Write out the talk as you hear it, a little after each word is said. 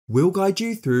We'll guide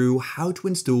you through how to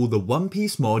install the One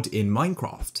Piece mod in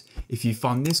Minecraft. If you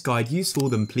found this guide useful,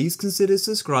 then please consider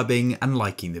subscribing and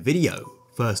liking the video.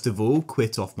 First of all,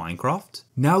 quit off Minecraft.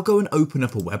 Now go and open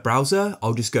up a web browser.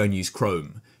 I'll just go and use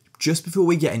Chrome. Just before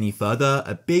we get any further,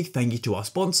 a big thank you to our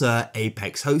sponsor,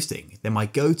 Apex Hosting. They're my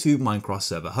go-to Minecraft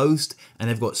server host, and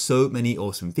they've got so many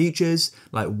awesome features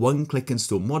like one-click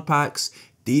install mod packs,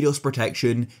 DDoS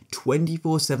protection,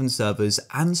 24/7 servers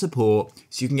and support,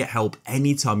 so you can get help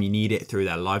anytime you need it through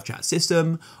their live chat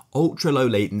system, ultra low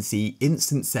latency,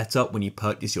 instant setup when you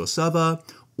purchase your server,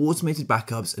 automated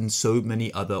backups, and so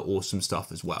many other awesome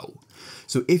stuff as well.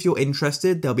 So if you're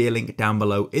interested, there'll be a link down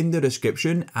below in the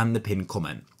description and the pinned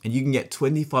comment, and you can get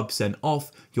 25%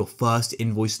 off your first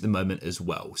invoice at the moment as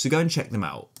well. So go and check them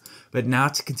out. But now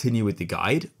to continue with the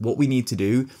guide, what we need to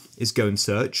do is go and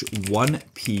search One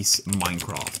Piece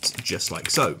Minecraft, just like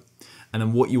so. And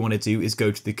then what you want to do is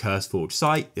go to the CurseForge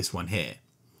site, this one here.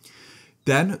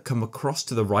 Then come across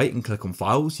to the right and click on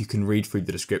files. You can read through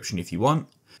the description if you want.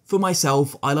 For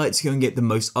myself, I like to go and get the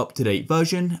most up-to-date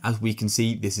version. As we can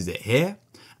see, this is it here.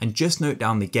 And just note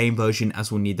down the game version,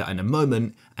 as we'll need that in a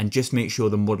moment, and just make sure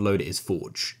the mod loader is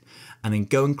Forge. And then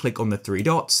go and click on the three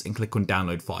dots and click on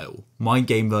download file. My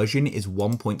game version is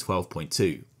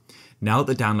 1.12.2. Now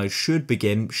the download should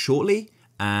begin shortly,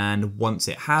 and once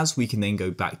it has, we can then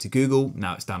go back to Google.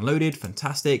 Now it's downloaded,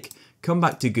 fantastic. Come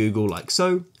back to Google like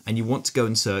so, and you want to go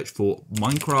and search for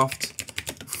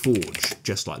Minecraft Forge,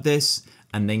 just like this,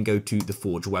 and then go to the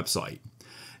Forge website.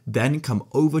 Then come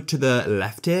over to the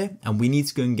left here, and we need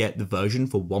to go and get the version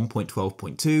for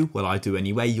 1.12.2. Well, I do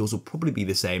anyway, yours will probably be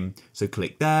the same. So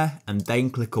click there and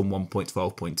then click on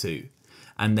 1.12.2.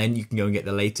 And then you can go and get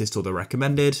the latest or the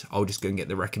recommended. I'll just go and get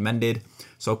the recommended.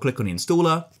 So I'll click on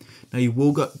installer. Now you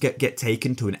will get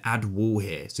taken to an add wall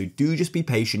here. So do just be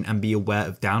patient and be aware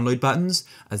of download buttons,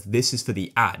 as this is for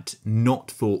the add, not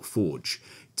for Forge.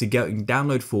 To go and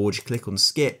download Forge, click on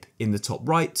skip in the top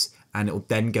right, and it will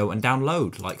then go and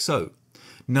download like so.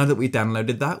 Now that we've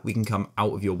downloaded that, we can come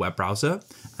out of your web browser,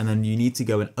 and then you need to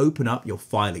go and open up your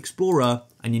file explorer,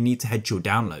 and you need to head to your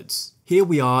downloads. Here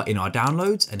we are in our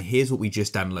downloads, and here's what we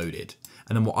just downloaded.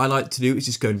 And then what I like to do is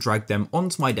just go and drag them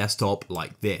onto my desktop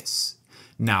like this.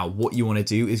 Now what you want to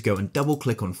do is go and double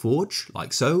click on Forge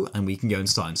like so, and we can go and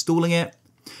start installing it.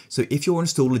 So if your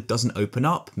installer doesn't open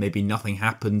up, maybe nothing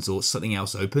happens or something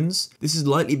else opens, this is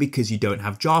likely because you don't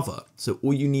have Java. So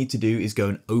all you need to do is go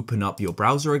and open up your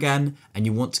browser again, and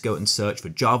you want to go and search for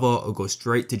Java or go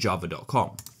straight to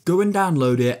java.com. Go and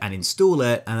download it and install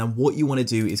it, and then what you want to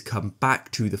do is come back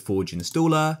to the Forge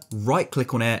installer, right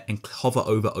click on it and hover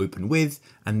over open with,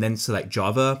 and then select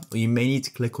Java, or you may need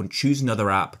to click on choose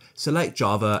another app, select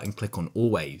Java and click on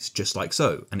always, just like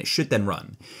so, and it should then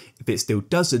run. If it still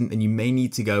doesn't, then you may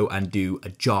need to go and do a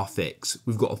jar fix.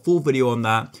 We've got a full video on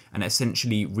that, and it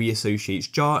essentially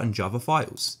reassociates jar and Java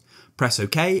files. Press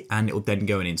OK and it will then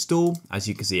go and install, as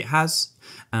you can see it has.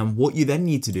 And what you then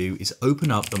need to do is open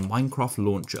up the Minecraft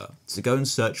launcher. So go and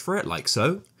search for it like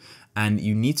so. And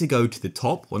you need to go to the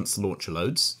top once the launcher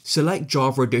loads. Select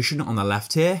Java Edition on the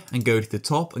left here and go to the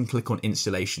top and click on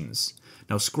installations.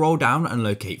 Now scroll down and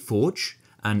locate Forge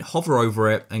and hover over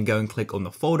it and go and click on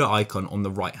the folder icon on the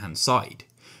right hand side.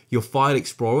 Your file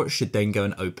explorer should then go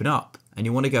and open up, and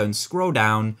you want to go and scroll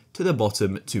down to the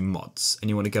bottom to mods, and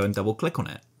you want to go and double click on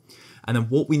it. And then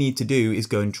what we need to do is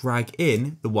go and drag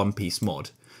in the One Piece mod.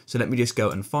 So let me just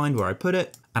go and find where I put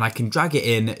it, and I can drag it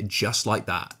in just like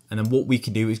that. And then what we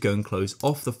can do is go and close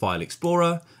off the file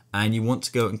explorer, and you want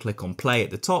to go and click on play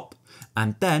at the top,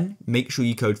 and then make sure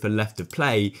you code for left of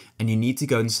play, and you need to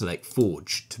go and select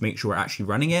Forge to make sure we're actually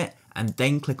running it, and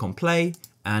then click on play,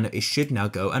 and it should now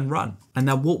go and run. And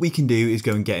now what we can do is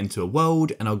go and get into a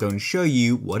world, and I'll go and show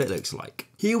you what it looks like.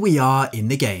 Here we are in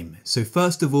the game. So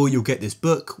first of all, you'll get this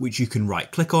book, which you can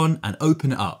right click on and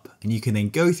open it up. And you can then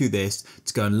go through this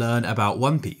to go and learn about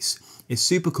One Piece. It's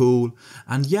super cool.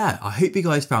 And yeah, I hope you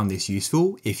guys found this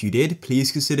useful. If you did,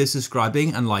 please consider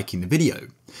subscribing and liking the video.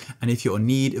 And if you're in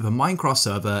need of a Minecraft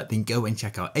server, then go and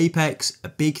check out Apex. A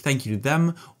big thank you to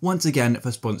them once again for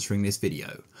sponsoring this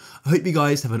video. I hope you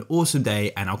guys have an awesome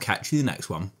day, and I'll catch you in the next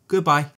one. Goodbye.